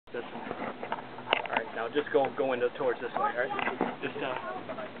This one. All right, now just go into towards this way. All right, just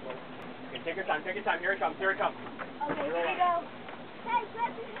okay, take your time. Take your time. Here it comes. Here it comes. Okay, here we go. Hey,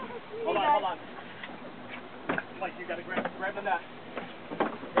 hold on. Mike, you gotta grab the net.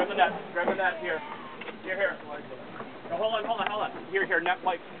 Grab the net. Grab the net. Here. No, hold on. Here, net,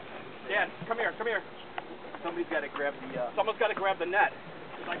 Mike. Dan, come here. Somebody's got to grab the. Someone's got to grab the net.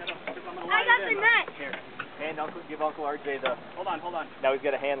 I got the net. Here. And give Uncle RJ the. Hold on. Now he's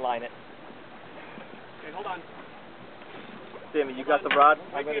got to hand line it. Okay, hold on. Sammy, you got the rod?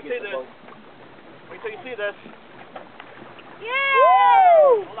 Wait till you see this. Wait till you see this. Yeah!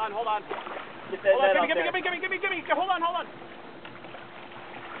 Woo! Hold on. Get that net out there. Gimme. Hold on.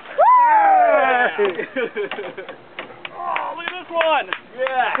 Woo! Oh, look at this one.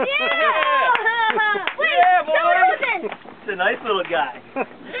 Yeah. Wait, yeah, boy. It's a nice little guy. Yeah.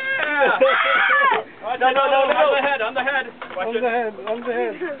 No. On the head. Watch it. On the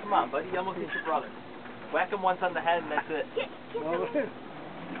head. Come on, buddy. You almost hit your brother. Whack him once on the head and that's it. Yeah.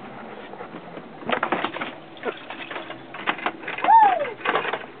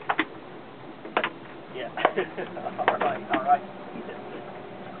 All right.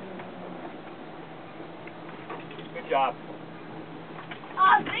 Good job.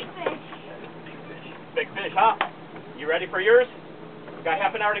 Oh, big fish. Big fish, huh? You ready for yours? Got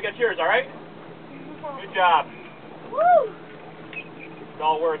half an hour to get yours, all right? Good job. Woo! It's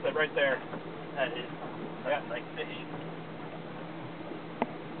all worth it right there. That is. That's like fish.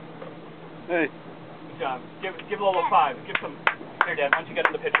 Hey. Good job. Give a little five. Give some. Here, Dad. Why don't you get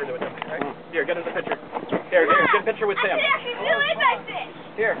in the picture with him? Right? Here, get in the picture. Here, get a picture with Sam. I can actually do it like fish.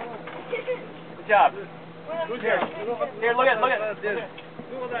 Here. Good job. Who's here? Here, look at.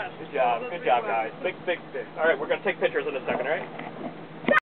 Good job, guys. Big fish. All right, we're gonna take pictures in a second, all right?